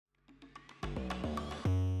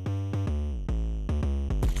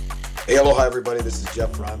Hey, aloha, everybody. This is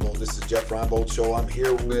Jeff Reinebold. This is Jeff Reinebold Show. I'm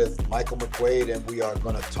here with Michael McQuaid, and we are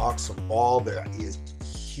going to talk some ball. There is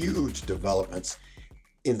huge developments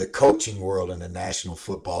in the coaching world in the National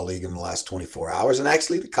Football League in the last 24 hours, and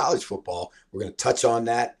actually the college football. We're going to touch on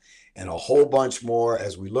that and a whole bunch more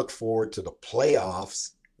as we look forward to the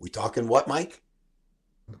playoffs. We talking what, Mike?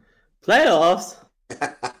 Playoffs?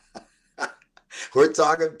 We're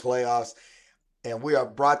talking playoffs. And we are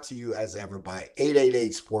brought to you as ever by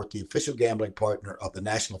 888 Sport, the official gambling partner of the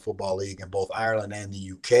National Football League in both Ireland and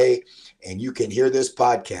the UK. And you can hear this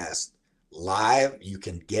podcast live. You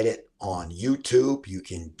can get it on YouTube. You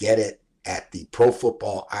can get it at the Pro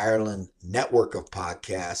Football Ireland network of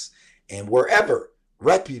podcasts and wherever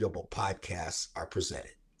reputable podcasts are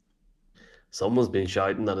presented. Someone's been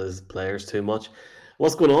shouting at his players too much.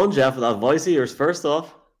 What's going on, Jeff, with that voice of yours? First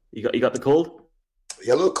off, you got the cold?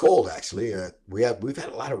 Yeah, a little cold actually. We've had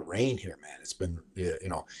a lot of rain here, man. It's been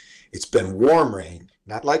it's been warm rain,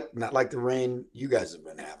 not like the rain you guys have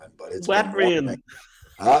been having, but it's wet rain.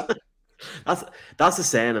 Huh? That's a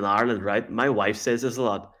saying in Ireland, right? My wife says this a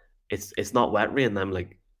lot. It's not wet rain. And I'm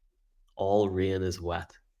like, all rain is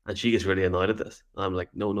wet, and she gets really annoyed at this. And I'm like,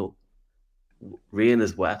 no, rain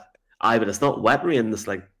is wet. But it's not wet rain. It's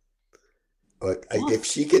like, but if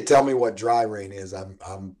she could tell me what dry rain is,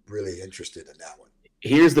 I'm really interested in that one.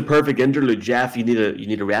 Here's the perfect interlude, Jeff. You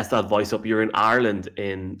need to rest that voice up. You're in Ireland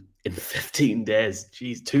in 15 days.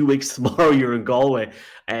 Jeez, 2 weeks tomorrow. You're in Galway.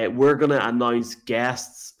 We're gonna announce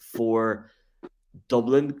guests for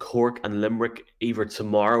Dublin, Cork, and Limerick either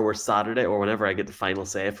tomorrow or Saturday, or whenever I get the final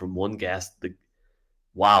say from one guest.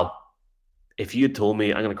 Wow! If you had told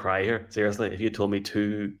me, I'm gonna cry here. Seriously, if you had told me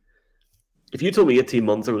 18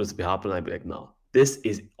 months ago this would be happening, I'd be like, no, this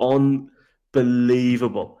is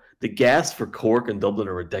unbelievable. The guests for Cork and Dublin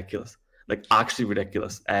are ridiculous, like actually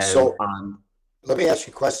ridiculous. So let me ask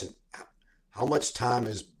you a question. How much time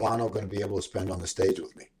is Bono going to be able to spend on the stage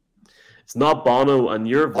with me? It's not Bono, and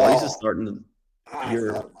your voice is starting to... I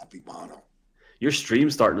thought it might be Bono. Your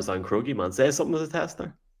stream's starting to sound croaky, man. Say something as a test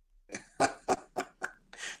there.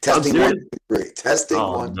 Testing 1, 2, 3. Testing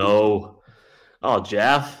oh, 1, 2, 3. No. Oh,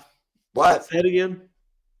 Jeff. What? Say it again.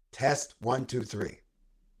 Test 1, 2, 3.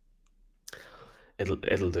 It'll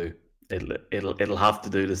do. It'll have to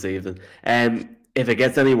do this evening. If it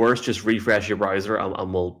gets any worse, just refresh your browser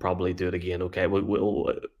and we'll probably do it again. Okay,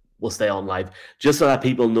 we'll stay on live just so that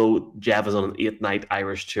people know. Jeff is on an 8-night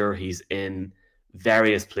Irish tour. He's in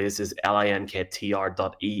various places: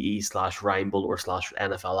 linktr.ee/Reinebold or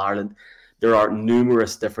 /NFL Ireland. There are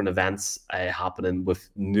numerous different events happening with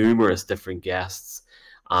numerous different guests,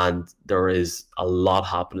 and there is a lot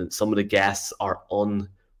happening. Some of the guests are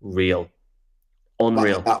unreal.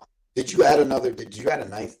 Wow. Did you add a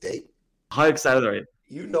 9th date? How excited are you?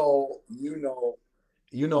 You know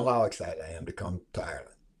how excited I am to come to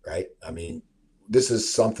Ireland, right? I mean, this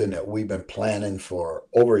is something that we've been planning for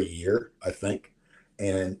over a year, I think.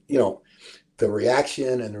 And, the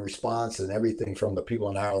reaction and the response and everything from the people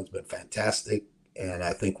in Ireland has been fantastic. And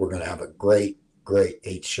I think we're going to have a great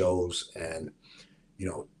 8 shows and,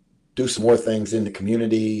 do some more things in the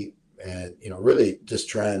community and, really just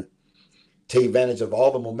try and take advantage of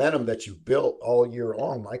all the momentum that you've built all year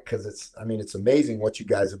long, Mike, because it's amazing what you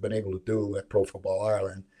guys have been able to do at Pro Football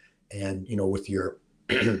Ireland and, with your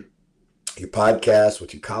your podcast,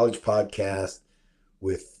 with your college podcast,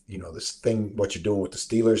 with, this thing, what you're doing with the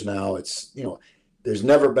Steelers now. It's, there's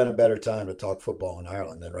never been a better time to talk football in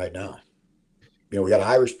Ireland than right now. We got an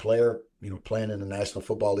Irish player, playing in the National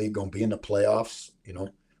Football League, going to be in the playoffs.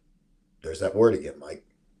 There's that word again, Mike.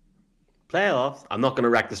 Playoffs. I'm not going to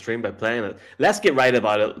wreck the stream by playing it. Let's get right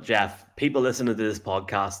about it, Jeff. People listening to this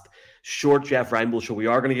podcast, short Jeff Reinebold Show. We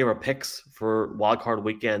are going to give our picks for Wildcard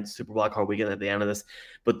Weekend, Super Wildcard Weekend at the end of this.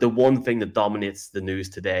 But the one thing that dominates the news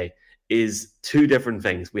today is 2 different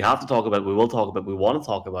things. We have to talk about it. We will talk about it. We want to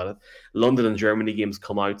talk about it. London and Germany games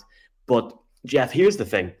come out. But, Jeff, here's the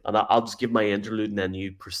thing. And I'll just give my interlude and then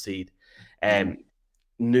you proceed.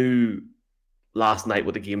 New last night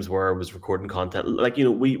what the games were was recording content. Like,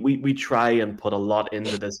 we try and put a lot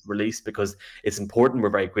into this release because it's important. We're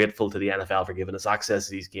very grateful to the NFL for giving us access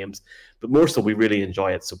to these games, but more so we really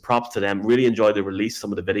enjoy it. So props to them. Really enjoy the release,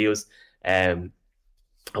 some of the videos. And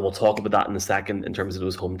we'll talk about that in a second in terms of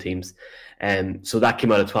those home teams. So that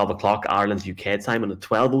came out at 12 o'clock Ireland UK time, and at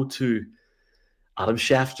 12:02 Adam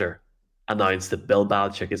Schefter announced that Bill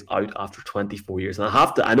Belichick is out after 24 years. And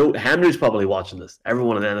I know Henry's probably watching this.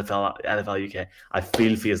 Everyone in NFL UK, I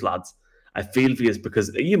feel for his lads. I feel for his, because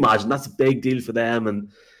you imagine that's a big deal for them.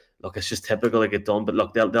 And look, it's just typical to get done. But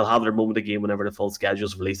look, they'll have their moment of game whenever the full schedule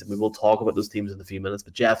is released. And we will talk about those teams in a few minutes.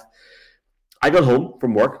 But Jeff, I got home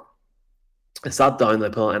from work I sat down and I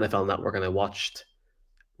put on NFL Network and I watched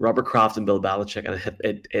Robert Kraft and Bill Belichick, and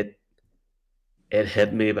it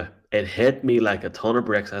hit me, but it hit me like a ton of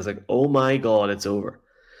bricks. I was like, oh my god, it's over.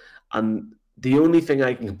 And the only thing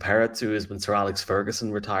I can compare it to is when Sir Alex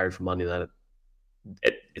Ferguson retired from Man United.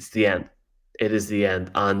 It's the end. It is the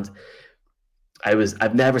end. And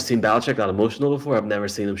I've never seen Belichick that emotional before. I've never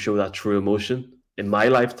seen him show that true emotion in my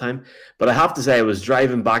lifetime. But I have to say, I was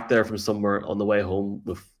driving back there from somewhere on the way home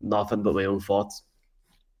with nothing but my own thoughts.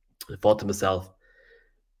 I thought to myself,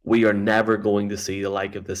 we are never going to see the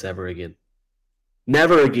like of this ever again.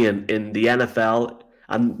 Never again in the NFL,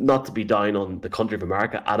 and not to be down on the country of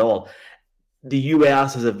America at all. The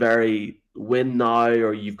US has a very win now,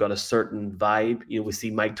 or you've got a certain vibe. You know, we see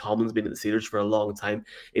Mike Tomlin's been at the Steelers for a long time.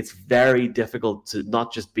 It's very difficult to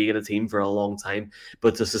not just be in a team for a long time,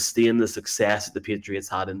 but to sustain the success that the Patriots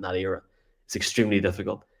had in that era. It's extremely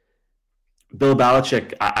difficult. Bill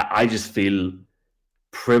Belichick, I just feel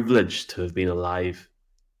privileged to have been alive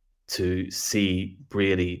to see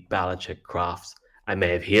Brady, Belichick, Kraft. I may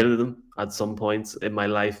have hated them at some points in my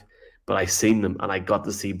life, but I seen them and I got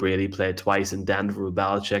to see Brady play twice in Denver with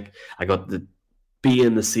Belichick. I got to be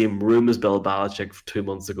in the same room as Bill Belichick 2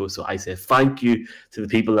 months ago. So I say thank you to the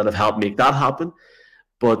people that have helped make that happen.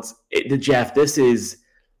 But Jeff, this is,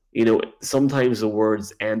 sometimes the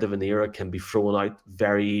words end of an era can be thrown out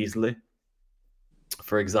very easily.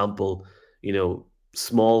 For example, you know,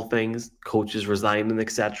 small things, coaches resigning,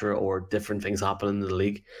 etc., or different things happening in the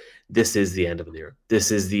league. This is the end of an era.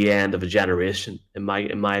 This is the end of a generation, in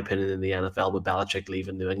my opinion, in the NFL with Belichick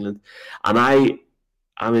leaving New England. And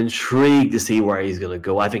I'm intrigued to see where he's going to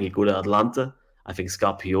go. I think he'd go to Atlanta. I think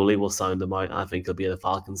Scott Pioli will sound him out. I think he'll be the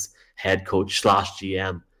Falcons head coach slash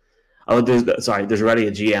GM. Oh, there's already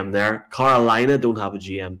a GM there. Carolina don't have a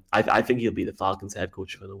GM. I think he'll be the Falcons head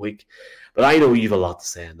coach for the week. But I know you've a lot to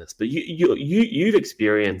say on this. But you've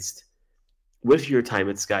experienced with your time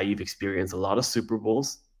at Sky, you've experienced a lot of Super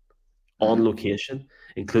Bowls on location,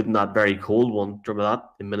 including that very cold one. Remember that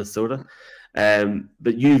in Minnesota?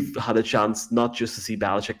 But you've had a chance not just to see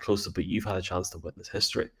Belichick close up, but you've had a chance to witness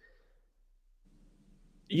history.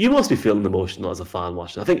 You must be feeling emotional as a fan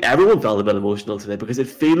watching. I think everyone felt a bit emotional today because it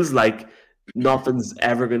feels like nothing's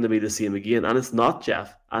ever going to be the same again. And it's not,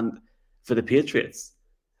 Jeff. And for the Patriots,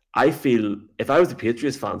 I feel if I was the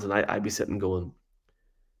Patriots fans and I'd be sitting going,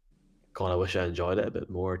 God, I wish I enjoyed it a bit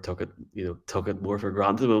more, took it more for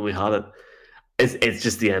granted when we had it. It's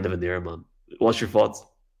just the end of an era, man. What's your thoughts?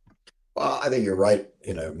 Well, I think you're right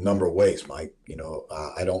in a number of ways, Mike.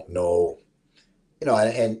 I don't know,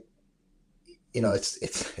 and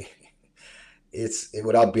it's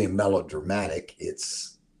without being melodramatic,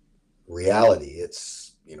 it's reality.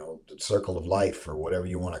 It's the circle of life or whatever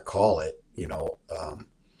you want to call it.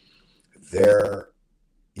 There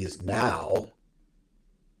is now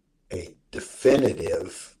a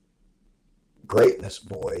definitive greatness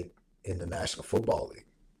void in the National Football League,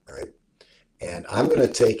 right? And I'm going to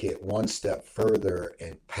take it one step further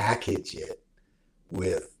and package it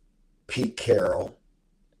with Pete Carroll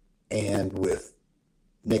and with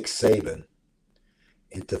Nick Saban.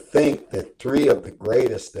 And to think that three of the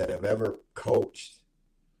greatest that have ever coached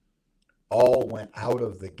all went out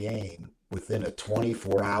of the game within a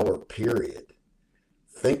 24-hour period.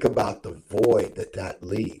 Think about the void that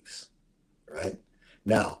leaves, right?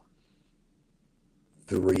 Now,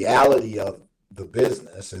 the reality of the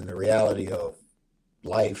business and the reality of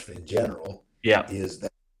life in general is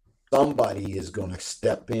that somebody is going to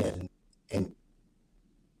step in and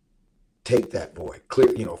take that void,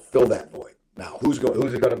 fill that void. Now, who's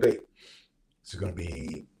it going to be? Is it going to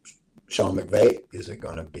be Sean McVay? Is it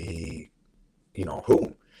going to be,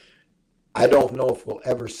 who? I don't know if we'll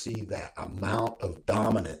ever see that amount of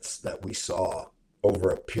dominance that we saw over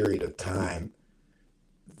a period of time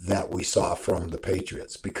that we saw from the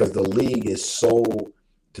Patriots, because the league is so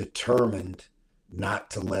determined not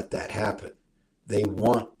to let that happen. They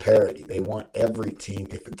want parity. They want every team.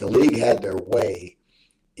 If the league had their way,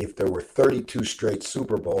 if there were 32 straight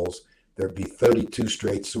Super Bowls, there'd be 32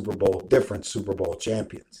 straight different Super Bowl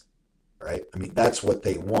champions, right? I mean, that's what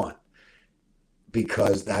they want,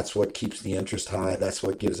 because that's what keeps the interest high. That's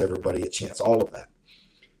what gives everybody a chance, all of that.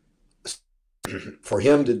 For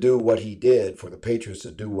him to do what he did, for the Patriots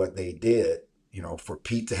to do what they did, for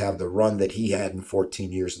Pete to have the run that he had in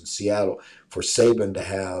 14 years in Seattle, for Saban to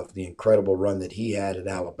have the incredible run that he had at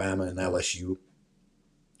Alabama and LSU,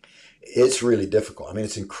 it's really difficult. I mean,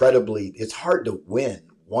 it's hard to win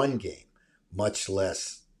one game, much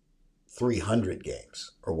less 300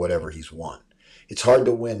 games or whatever he's won. It's hard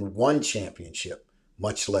to win one championship,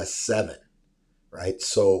 much less 7, right?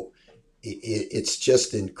 So it's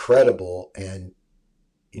just incredible. And,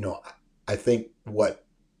 I think what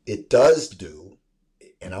it does do,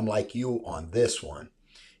 and I'm like you on this one,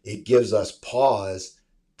 it gives us pause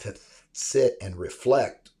to sit and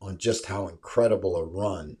reflect on just how incredible a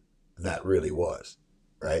run that really was,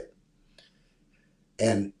 right?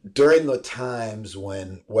 And during the times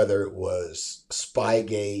when, whether it was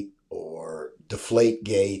Spygate or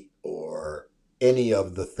Deflategate or any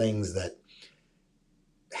of the things that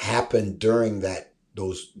happened during that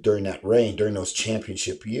reign, during those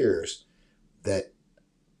championship years, that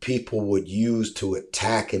people would use to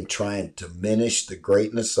attack and try and diminish the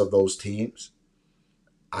greatness of those teams.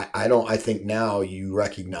 I think now you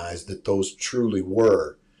recognize that those truly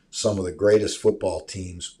were some of the greatest football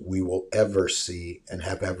teams we will ever see and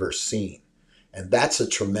have ever seen. And that's a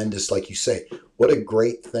tremendous, like you say, what a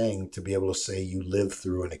great thing to be able to say you lived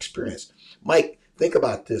through an experience. Mike, think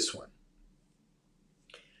about this one.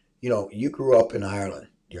 You grew up in Ireland,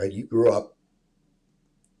 right? You grew up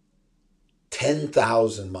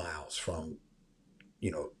 10,000 miles from,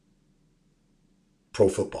 you know, pro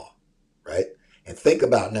football, right? And think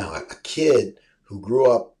about now a kid who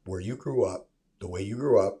grew up where you grew up, the way you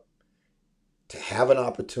grew up, to have an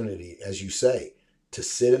opportunity, as you say, to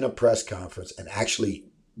sit in a press conference and actually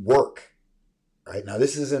work, right? Now,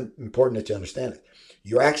 this is important that you understand it.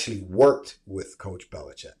 You actually worked with Coach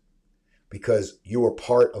Belichick because you were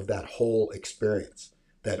part of that whole experience,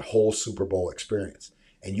 that whole Super Bowl experience.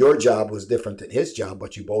 And your job was different than his job,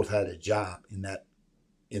 but you both had a job in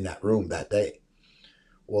that room that day.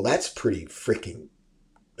 Well, I think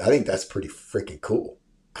that's pretty freaking cool.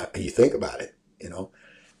 You think about it,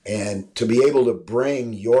 and to be able to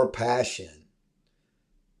bring your passion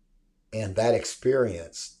and that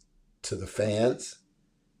experience to the fans,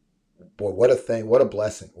 boy, what a thing, what a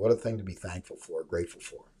blessing, what a thing to be thankful for, grateful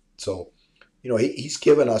for. So, he's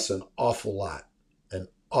given us an awful lot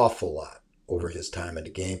over his time in the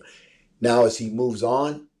game. Now, as he moves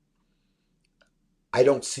on, I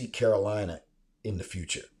don't see Carolina in the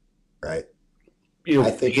future, right?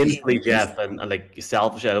 I think Instantly, Jeff, and like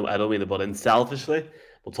selfishly, I don't mean to butt in. Selfishly,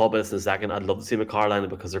 we'll talk about this in a second. I'd love to see him at Carolina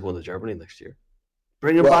because they're going to Germany next year.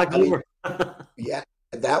 Bring him well, back I mean, over. yeah,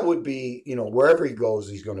 that would be, wherever he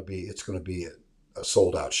goes, it's going to be a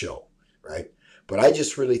sold out show, right? But I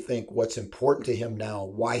just really think what's important to him now,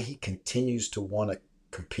 why he continues to want to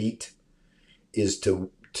compete, is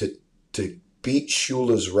to beat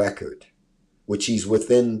Shula's record, which he's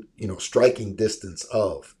within, striking distance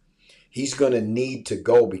of. He's going to need to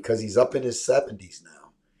go, because he's up in his 70s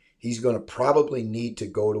now. He's going to probably need to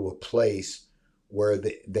go to a place where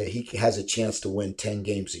that he has a chance to win 10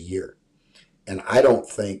 games a year. And I don't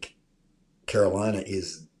think Carolina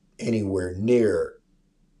is anywhere near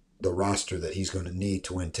the roster that he's going to need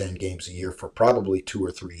to win 10 games a year for probably 2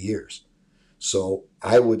 or 3 years. So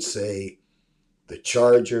I would say the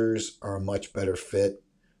Chargers are a much better fit.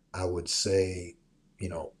 I would say,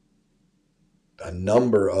 a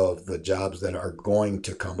number of the jobs that are going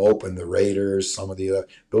to come open, the Raiders, some of the other,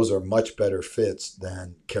 those are much better fits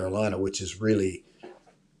than Carolina, which is really,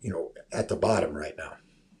 at the bottom right now.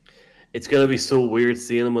 It's going to be so weird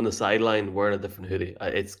seeing him on the sideline wearing a different hoodie.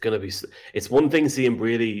 It's going to be. It's one thing seeing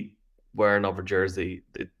Brady wearing another jersey.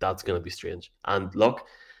 That's going to be strange. And look,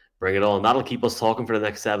 bring it on. That'll keep us talking for the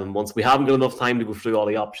next 7 months. We haven't got enough time to go through all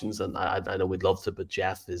the options, and I know we'd love to, but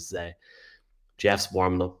Jeff's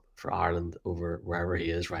warming up for Ireland over wherever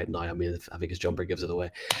he is right now. I mean, I think his jumper gives it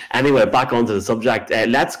away. Anyway, back onto the subject.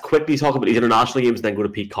 Let's quickly talk about these international games, and then go to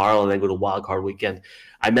Pete Carroll, and then go to Wildcard Weekend.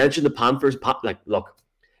 I mentioned the Panthers. Look,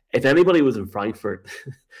 if anybody was in Frankfurt,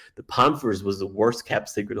 the Panthers was the worst kept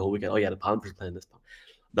secret the whole weekend. Oh yeah, the Panthers playing this.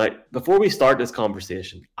 Now, before we start this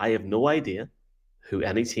conversation, I have no idea who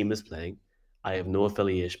any team is playing. I have no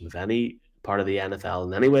affiliation with any part of the NFL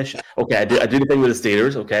in any way. Okay, I do the thing with the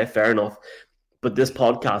Steelers. Okay, fair enough. But this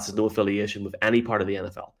podcast has no affiliation with any part of the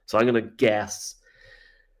NFL. So I'm going to guess.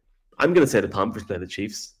 I'm going to say the Panthers play the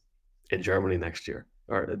Chiefs in Germany next year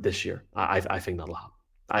or this year. I think that'll happen.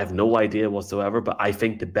 I have no idea whatsoever, but I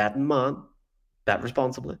think the betting man, bet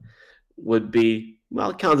responsibly, would be,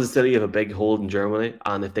 well, Kansas City have a big hold in Germany,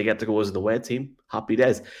 and if they get to go as an away team, happy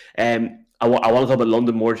days. I want to talk about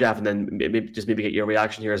London more, Jeff, and then maybe get your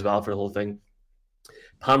reaction here as well for the whole thing.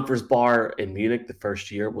 Panthers bar in Munich the first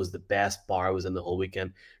year was the best bar I was in the whole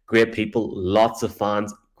weekend. Great people, lots of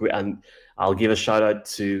fans, and I'll give a shout out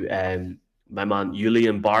to my man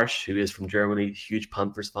Julian Barsch, who is from Germany, huge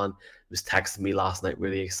Panthers fan, was texting me last night,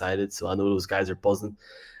 really excited. So I know those guys are buzzing.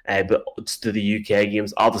 But to the UK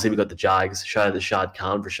games, obviously we got the Jags. Shout out to Shad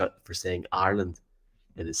Khan for saying Ireland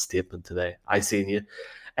in his statement today. I seen you.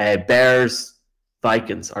 Bears,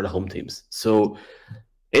 Vikings are the home teams. So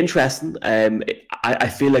interesting. I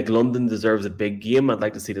feel like London deserves a big game. I'd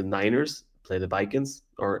like to see the Niners play the Vikings,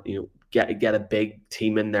 or get a big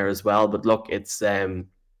team in there as well. But look, it's always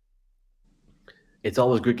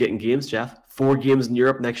good getting games, Jeff. 4 games in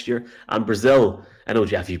Europe next year, and Brazil. I know,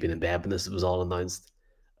 Jeff, you've been in bed when this was all announced.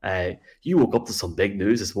 You woke up to some big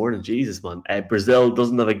news this morning. Jesus, man. Brazil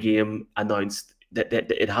doesn't have a game announced.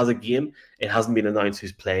 It has a game. It hasn't been announced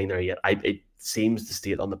who's playing there yet. It seems to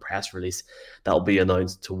state on the press release that will be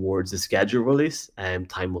announced towards the schedule release.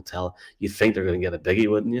 Time will tell. You'd think they're going to get a biggie,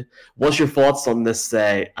 wouldn't you? What's your thoughts on this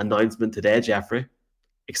announcement today, Jeffrey?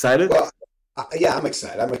 Excited? Well, yeah, I'm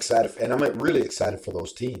excited. I'm excited, and I'm really excited for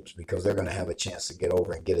those teams because they're going to have a chance to get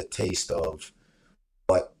over and get a taste of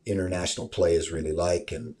what international play is really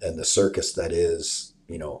like, and the circus that is,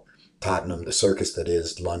 Tottenham, the circus that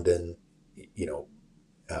is London, you know,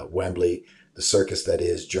 Wembley, the circus that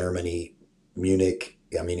is Germany, Munich.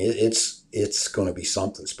 I mean, it's going to be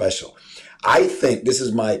something special. I think this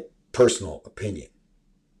is my personal opinion.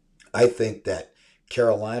 I think that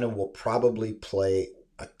Carolina will probably play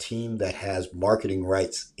a team that has marketing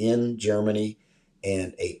rights in Germany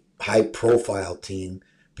and a high profile team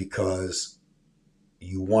because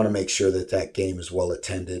you want to make sure that that game is well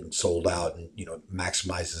attended and sold out and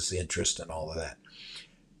maximizes the interest and all of that.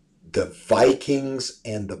 The Vikings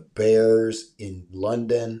and the Bears in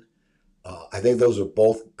London, I think those are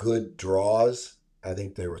both good draws. I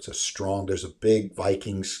think there's a big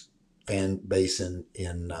Vikings fan base in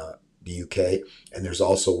the UK, and there's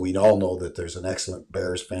also, we all know that there's an excellent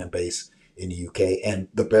Bears fan base in the UK, and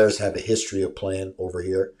the Bears have a history of playing over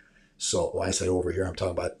here. So when I say over here, I'm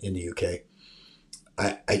talking about in the UK.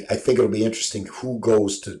 I think it'll be interesting who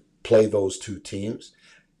goes to play those two teams.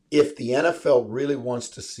 If the NFL really wants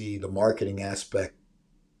to see the marketing aspect,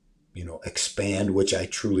 expand, which I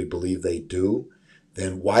truly believe they do,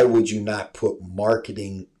 then why would you not put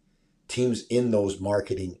marketing teams in those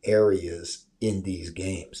marketing areas in these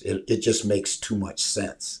games? It just makes too much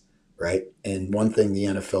sense, right? And one thing the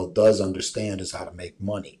NFL does understand is how to make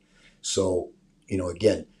money. So,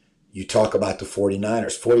 again, you talk about the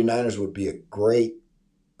 49ers. 49ers would be a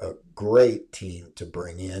great team to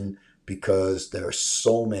bring in because there are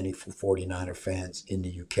so many 49er fans in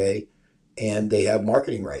the UK, and they have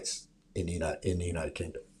marketing rights in the United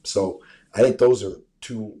Kingdom. So I think those are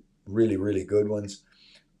two really, really good ones.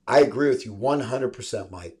 I agree with you 100%,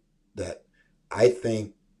 Mike, that I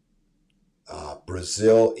think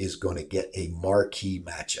Brazil is going to get a marquee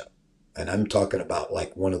matchup. And I'm talking about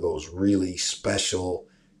like one of those really special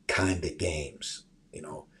kind of games,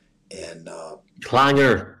 and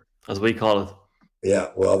Clanger, as we call it. yeah,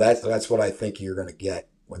 well, that's what I think you're going to get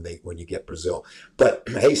when you get Brazil. But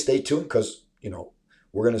hey, stay tuned because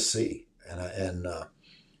we're going to see. And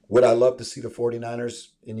would I love to see the 49ers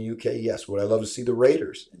in the UK? Yes. Would I love to see the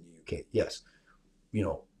Raiders in the UK? Yes. You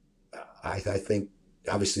know, I think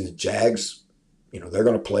obviously the Jags, they're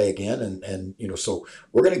going to play again, and so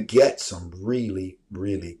we're going to get some really,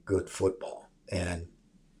 really good football, and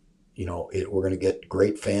we're going to get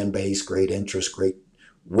great fan base, great interest, great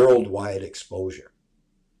worldwide exposure.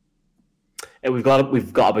 And we've got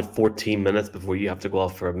about 14 minutes before you have to go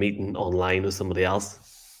off for a meeting online with somebody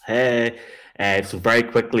else. Hey, so very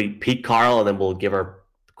quickly, Pete Carroll, and then we'll give our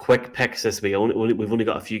quick picks this week. We've only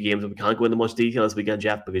got a few games, but we can't go into much detail this weekend,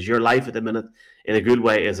 Jeff, because your life at the minute, in a good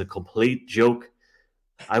way, is a complete joke.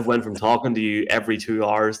 I've went from talking to you every 2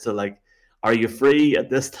 hours to like, are you free at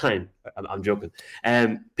this time? I'm joking.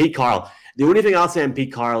 Pete Carroll. The only thing I'll say on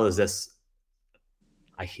Pete Carroll is this: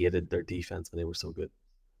 I hated their defense when they were so good.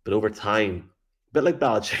 But over time, a bit like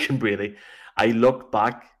Belichick and Brady, I looked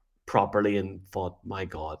back properly and thought, my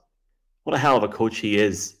God, what a hell of a coach he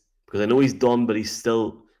is. Because I know he's done, but he's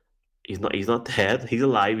not dead. He's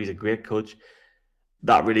alive. He's a great coach.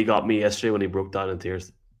 That really got me yesterday when he broke down in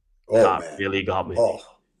tears. Oh That man. really got me. Oh, That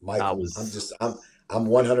Michael, was I'm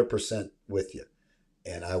 100% with you.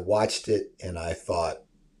 And I watched it and I thought,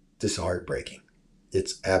 this is heartbreaking.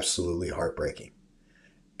 It's absolutely heartbreaking.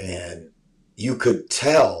 And you could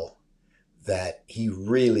tell that he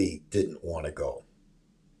really didn't want to go.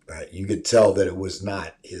 Right? You could tell that it was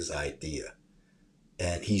not his idea.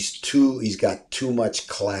 And he's got too much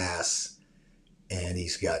class and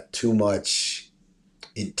he's got too much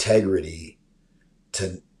integrity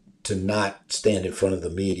to not stand in front of the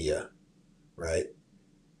media, right?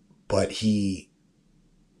 But he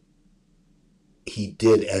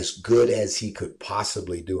did as good as he could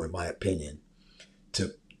possibly do, in my opinion,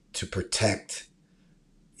 to protect,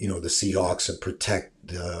 the Seahawks and protect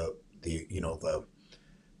the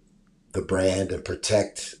brand and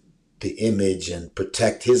protect the image and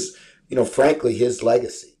protect his, frankly, his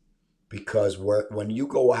legacy. Because when you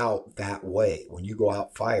go out that way, when you go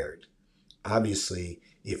out fired, obviously,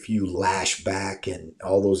 if you lash back and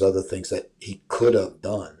all those other things that he could have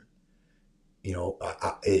done,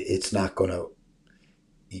 it's not going to,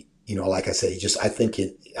 like I said, I think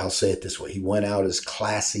I'll say it this way. He went out as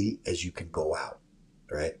classy as you can go out,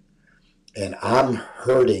 right? And I'm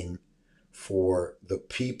hurting for the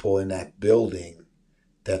people in that building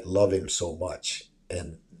that love him so much.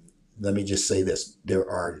 And let me just say this. There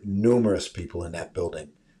are numerous people in that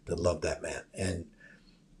building that love that man. And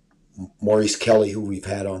Maurice Kelly, who we've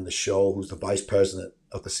had on the show, who's the vice president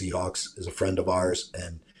of the Seahawks, is a friend of ours.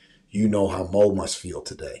 And you know how Mo must feel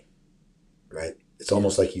today, right? It's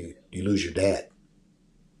almost like you lose your dad.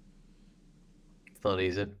 It's not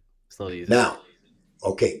easy. It's not easy. Now,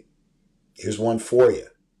 okay, here's one for you.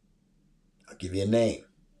 I'll give you a name.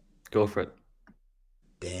 Go for it.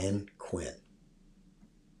 Dan Quinn.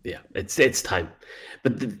 Yeah, it's time.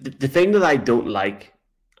 But the thing that I don't like,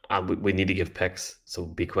 and we need to give picks, so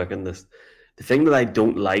be quick on this. The thing that I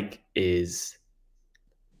don't like is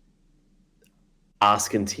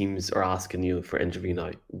asking teams or asking you for interview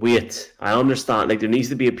now. Wait, I understand. Like, there needs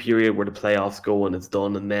to be a period where the playoffs go and it's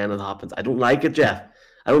done and then it happens. I don't like it, Jeff.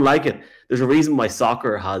 I don't like it. There's a reason why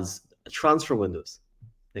soccer has transfer windows,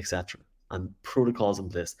 etc., and protocols in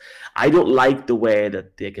place. I don't like the way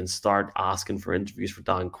that they can start asking for interviews for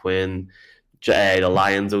Dan Quinn, the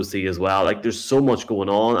Lions OC as well. Like, there's so much going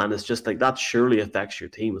on, and it's just like that surely affects your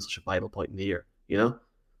team at such a vital point in the year,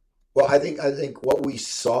 Well, I think what we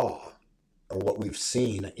saw or what we've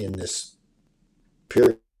seen in this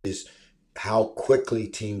period is how quickly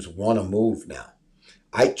teams want to move now.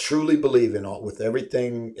 I truly believe with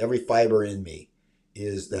everything, every fiber in me,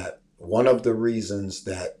 is that one of the reasons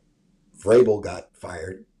that Vrabel got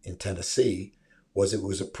fired in Tennessee was it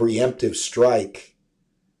was a preemptive strike,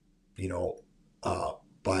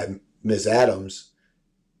 by Ms. Adams,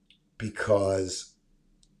 because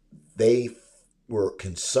they were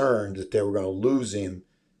concerned that they were going to lose him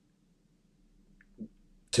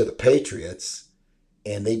to the Patriots,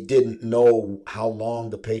 and they didn't know how long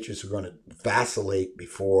the Patriots were going to vacillate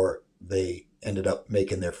before they ended up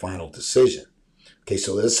making their final decision. Okay,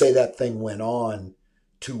 so let's say that thing went on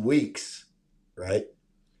 2 weeks, right?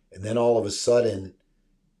 And then all of a sudden,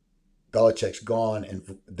 Belichick's gone,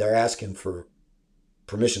 and they're asking for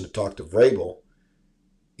permission to talk to Vrabel.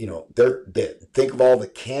 They think of all the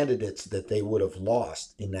candidates that they would have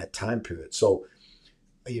lost in that time period. So,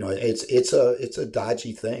 it's a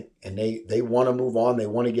dodgy thing, and they want to move on. They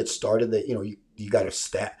want to get started. That you got to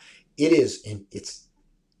stat.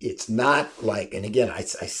 It's not like, and again, I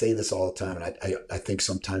say this all the time, and I think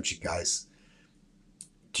sometimes you guys,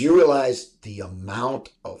 do you realize the amount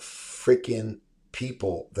of freaking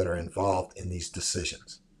people that are involved in these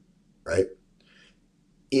decisions, right?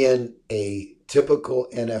 In a typical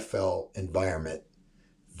NFL environment,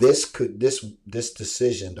 this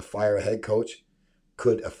decision to fire a head coach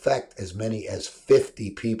could affect as many as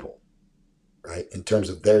 50 people, right, in terms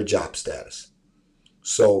of their job status.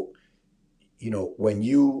 So, when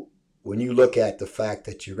you look at the fact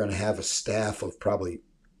that you're going to have a staff of probably,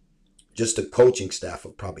 just a coaching staff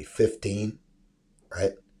of probably 15,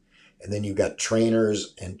 right? And then you've got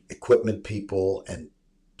trainers and equipment people and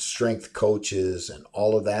strength coaches and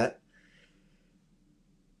all of that.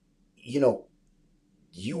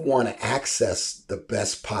 You want to access the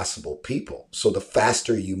best possible people. So the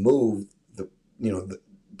faster you move, the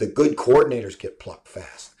good coordinators get plucked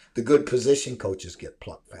fast. The good position coaches get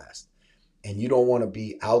plucked fast. And you don't want to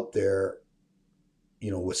be out there,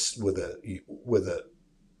 you want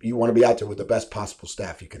to be out there with the best possible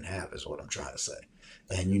staff you can have, is what I'm trying to say.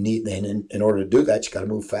 And in order to do that, you got to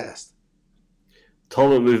move fast.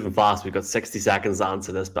 Talking about moving fast, we've got 60 seconds to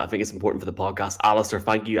answer this, but I think it's important for the podcast. Alistair,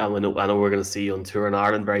 thank you. I know we're going to see you on tour in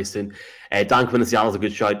Ireland very soon. Dan Quinn in Seattle is a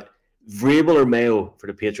good shout. Vrabel or Mayo for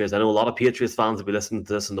the Patriots? I know a lot of Patriots fans will be listening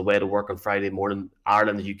to this on the way to work on Friday morning,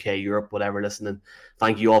 Ireland, the UK, Europe, whatever, listening.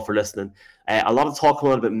 Thank you all for listening. A lot of talk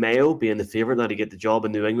coming out about Mayo being the favourite now to get the job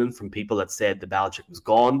in New England from people that said the Belichick was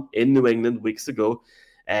gone in New England weeks ago.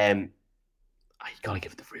 You got to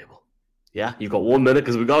give it to Vrabel. Yeah, you've got 1 minute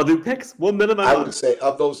because we've got to do picks. 1 minute, I would say,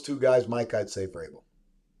 of those two guys, Mike, I'd say Vrabel.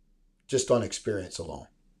 Just on experience alone.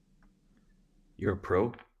 You're a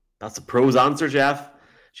pro. That's a pro's answer, Jeff.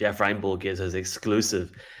 Jeff Reinebold gives his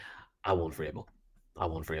exclusive. I want Vrabel.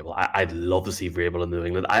 I'd love to see Vrabel in New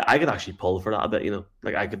England. I could actually pull for that a bit,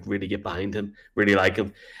 Like, I could really get behind him, really like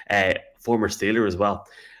him. Former Steeler as well.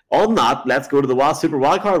 On that, let's go to the Super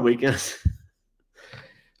Wildcard weekend.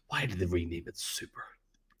 Why did they rename it Super?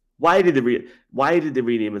 Why did they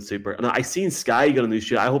rename it Super? And I seen Sky got a new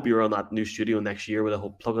studio. I hope you're on that new studio next year with a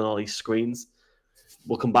whole plug in all these screens.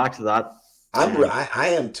 We'll come back to that. I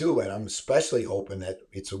am too, and I'm especially hoping that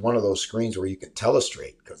it's one of those screens where you can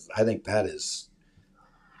telestrate, because I think that is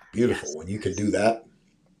beautiful Yes. when you can do that.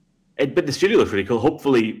 But the studio looks really cool.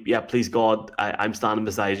 Hopefully, yeah, please God, I'm standing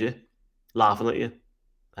beside you, laughing at you,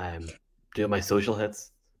 doing my social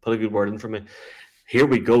hits. Put a good word in for me. Here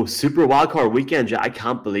we go. Super Wildcard Weekend. Yeah, I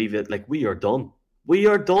can't believe it. Like, we are done. We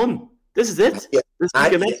are done. This is it. Yeah, This week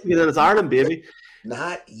not of yet. next week, and then it's Ireland, baby.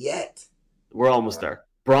 Not yet. We're almost there.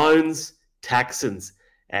 Browns, Texans.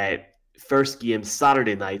 First game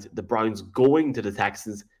Saturday night. The Browns going to the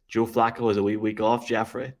Texans. Joe Flacco has a wee week off.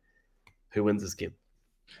 Jeffrey, who wins this game?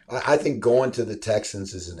 I think going to the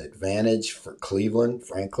Texans is an advantage for Cleveland,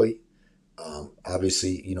 frankly.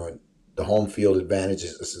 Obviously, the home field advantage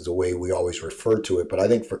is the way we always refer to it. But I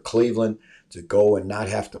think for Cleveland to go and not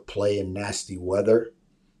have to play in nasty weather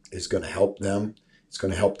is going to help them. It's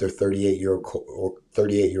going to help their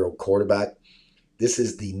 38-year-old quarterback. This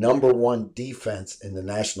is the number one defense in the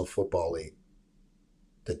National Football League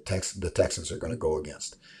that the Texans are going to go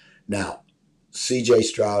against. Now, C.J.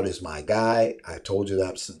 Stroud is my guy. I told you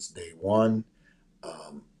that since day one.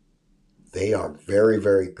 They are very,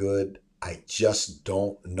 very good. I just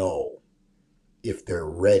don't know if they're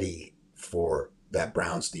ready for that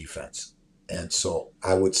Browns defense. And so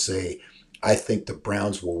I would say I think the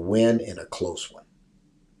Browns will win in a close one.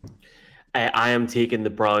 I am taking the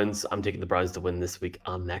Browns. I'm taking the Browns to win this week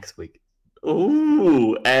and next week.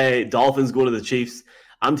 Ooh, Dolphins go to the Chiefs.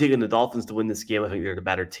 I'm taking the Dolphins to win this game. I think they're the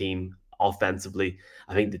better team offensively.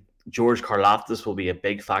 I think that George Karlaftis will be a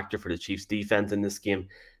big factor for the Chiefs' defense in this game.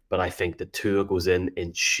 But I think the Tua goes in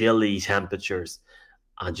chilly temperatures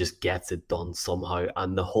and just gets it done somehow.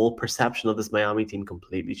 And the whole perception of this Miami team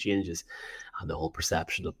completely changes. And the whole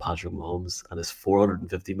perception of Patrick Mahomes and his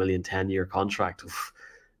 $450 million 10-year contract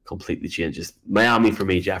completely changes. Miami for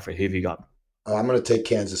me, Jeffrey. Who have you got? I'm going to take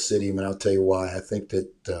Kansas City, and I'll tell you why. I think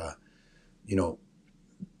that,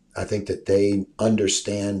 I think that they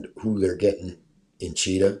understand who they're getting in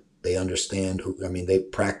Cheetah. They understand they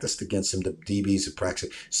practiced against him. The DBs have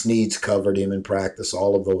practiced. Snead's covered him in practice,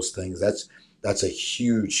 all of those things. That's a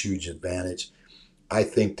huge, huge advantage. I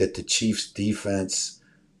think that the Chiefs' defense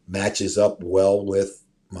matches up well with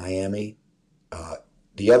Miami.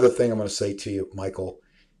 The other thing I'm going to say to you, Michael,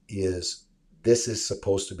 is this is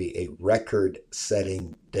supposed to be a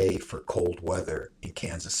record-setting day for cold weather in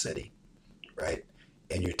Kansas City, right?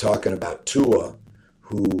 And you're talking about Tua,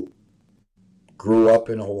 who grew up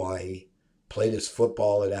in Hawaii, played his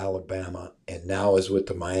football at Alabama, and now is with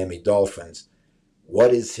the Miami Dolphins.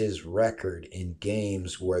 What is his record in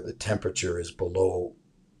games where the temperature is below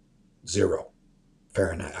 0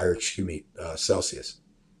 Fahrenheit, or excuse me, Celsius?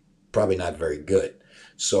 Probably not very good.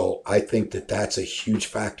 So I think that that's a huge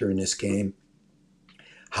factor in this game.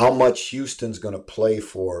 How much Houston's going to play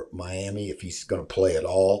for Miami, if he's going to play at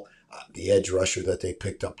all, the edge rusher that they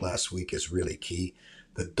picked up last week is really key.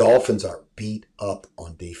 The Dolphins are beat up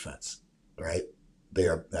on defense, right?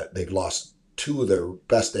 They've lost two of their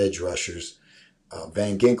best edge rushers.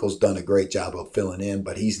 Van Ginkel's done a great job of filling in,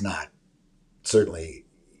 but he's not certainly,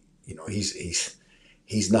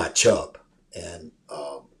 he's not Chubb, and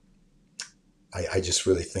I just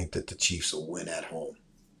really think that the Chiefs will win at home.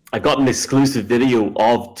 I got an exclusive video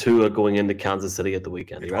of Tua going into Kansas City at the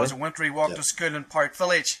weekend. It was a wintry walk to school in Park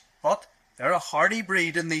Village, but they're a hardy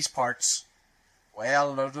breed in these parts.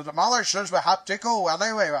 Well, the mother says we have to go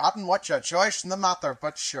anyway. We haven't much a choice in the matter,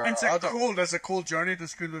 but sure. It's a cold journey to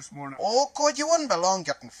school this morning. Oh, God, you wouldn't be long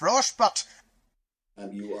getting frostbite.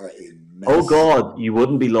 You are a mess. Oh, God, you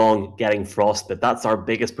wouldn't be long getting frostbite. That's our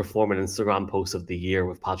biggest performing Instagram post of the year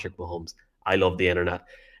with Patrick Mahomes. I love the internet.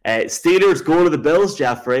 Steelers going to the Bills,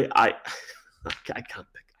 Jeffrey. I can't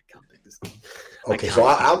pick this game. Okay, so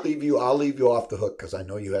I'll leave you off the hook because I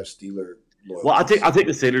know you have Steeler loyalty. Well, I think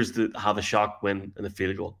the Steelers to have a shock win and a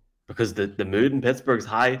field goal because the mood in Pittsburgh's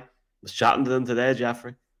high. I was chatting to them today,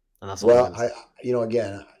 Jeffrey, and that's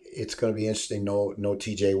again, it's going to be interesting. No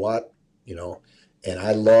T.J. Watt, and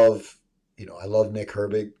I love Nick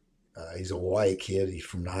Herbig. He's a Hawaii kid. He's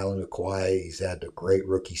from the island of Kauai. He's had a great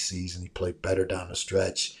rookie season. He played better down the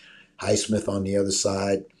stretch. Highsmith on the other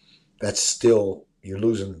side. That's still, you're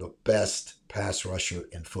losing the best pass rusher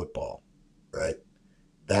in football, right?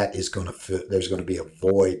 That is going to there's going to be a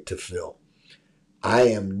void to fill. I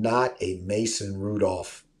am not a Mason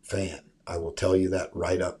Rudolph fan. I will tell you that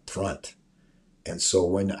right up front. And so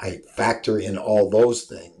when I factor in all those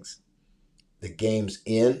things, the game's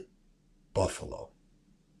in Buffalo,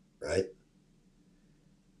 right?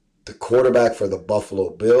 The quarterback for the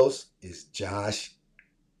Buffalo Bills is Josh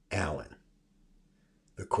Allen.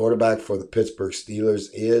 The quarterback for the Pittsburgh Steelers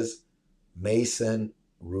is Mason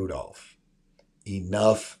Rudolph.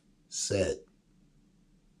 Enough said.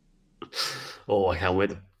 Oh, I can't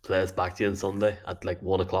wait to play this back to you on Sunday at like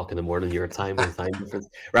 1 o'clock in the morning your time with the time difference.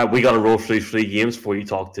 Right, we got to roll through 3 games before you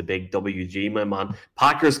talk to big WG, my man.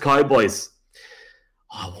 Packers, Cowboys.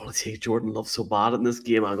 Oh, I want to take Jordan Love so bad in this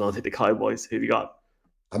game. I'm going to take the Cowboys. Who you got?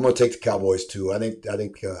 I'm going to take the Cowboys too.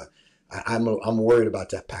 I'm worried about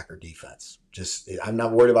that Packer defense. I'm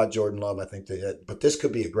not worried about Jordan Love. I think but this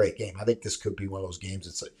could be a great game. I think this could be one of those games.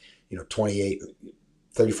 It's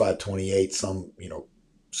 35-28, some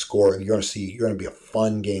score. You're going to be a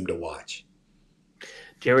fun game to watch.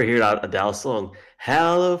 Do you ever hear that Adele song?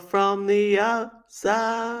 Hello from the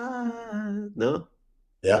outside. No?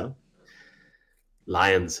 Yeah. No?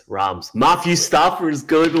 Lions, Rams. Matthew Stafford's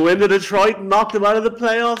going to go into Detroit and knock them out of the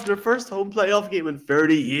playoffs. Their first home playoff game in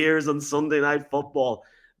 30 years on Sunday Night Football.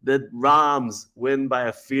 The Rams win by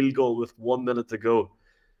a field goal with 1 minute to go.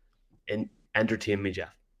 And entertain me,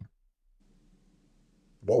 Jeff.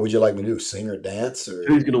 What would you like me to do? Sing or dance? Or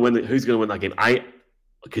who's going to win? Who's going to win that game?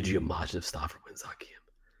 Could you imagine if Stafford wins that game?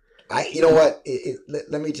 You know what?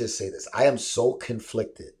 Let me just say this. I am so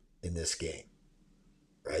conflicted in this game.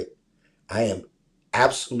 Right? I am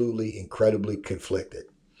absolutely incredibly conflicted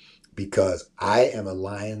because I am a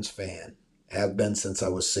Lions fan, have been since I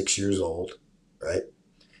was 6 years old, right?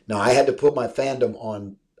 Now, I had to put my fandom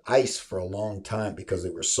on ice for a long time because they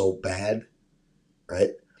were so bad,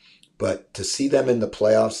 right? But to see them in the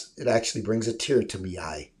playoffs, it actually brings a tear to me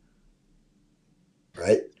eye,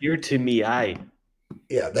 right? Tear to me eye.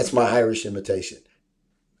 Yeah, that's my Irish imitation.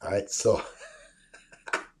 All right, so.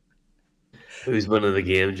 Who's winning the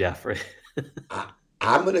game, Jeffrey?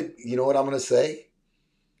 You know what I'm going to say?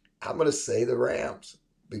 I'm going to say the Rams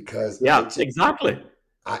because. Yeah, exactly.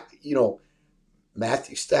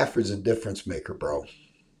 Matthew Stafford's a difference maker, bro.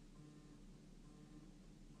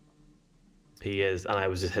 He is, and I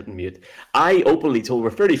was just hitting mute. I openly told,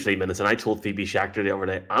 we're 33 minutes, and I told Phoebe Shachter the other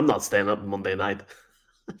day, I'm not staying up Monday night.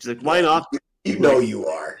 She's like, why not? You know you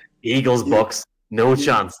are. Eagles, Bucks, no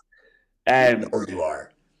chance. You know you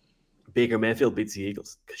are. Baker Mayfield beats the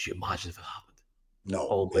Eagles. Could you imagine if it happened? No.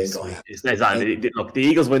 Oh, my sweet. Look, the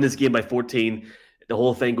Eagles win this game by 14. The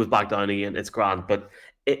whole thing goes back down again. It's grand. But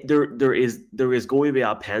there is going to be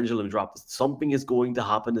a pendulum drop. Something is going to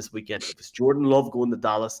happen this weekend. If it's Jordan Love going to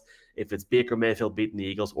Dallas, if it's Baker Mayfield beating the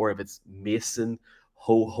Eagles, or if it's Mason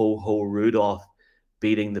Rudolph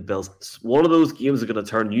beating the Bills, one of those games is going to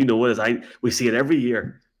turn. You know it is. We see it every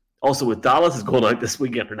year. Also, with Dallas is going out this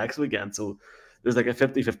weekend or next weekend, so there's like a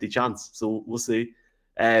 50-50 chance. So we'll see.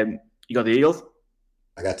 You got the Eagles?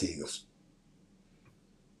 I got the Eagles.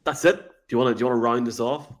 That's it. Do you want to round this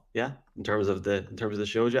off? Yeah, in terms of the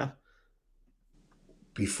show, Jeff.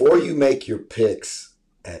 Before you make your picks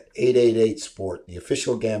at 888 Sport, the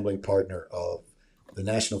official gambling partner of the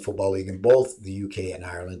National Football League in both the UK and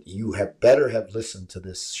Ireland, you better have listened to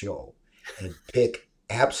this show and pick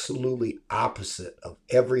absolutely opposite of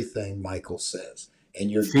everything Michael says.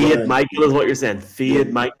 And you're Feed Michael is what you're saying.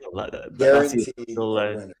 Feed Michael. Guaranteed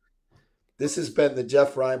winner. This has been the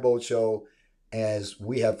Jeff Reinebold Show,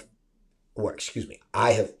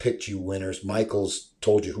 I have picked you winners. Michael's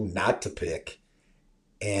told you who not to pick.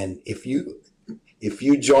 And if you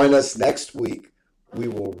join us next week, we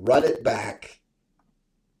will run it back.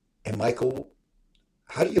 And Michael,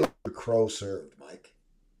 how do you like your crow served, Mike?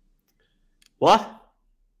 What?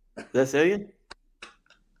 That's it again?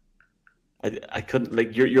 I couldn't,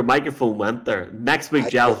 like, your microphone went there. Next week,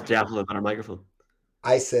 Jeff will have a better microphone.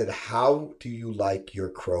 I said, how do you like your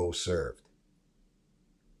crow served?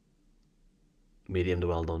 Medium to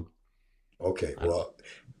well done. Okay, well,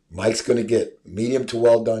 Mike's going to get medium to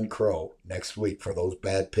well done crow next week for those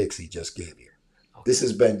bad picks he just gave you. Okay. This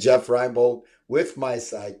has been Jeff Reinebold with my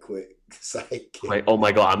sidekick. Wait, oh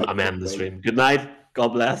my God, I'm ending the stream. Good night. God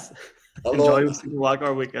bless. Hello. Enjoy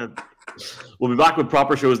our weekend. We'll be back with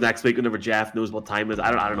proper shows next week whenever Jeff knows what time it is. I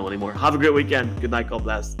don't know anymore. Have a great weekend. Good night. God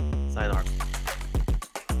bless. Sayonara.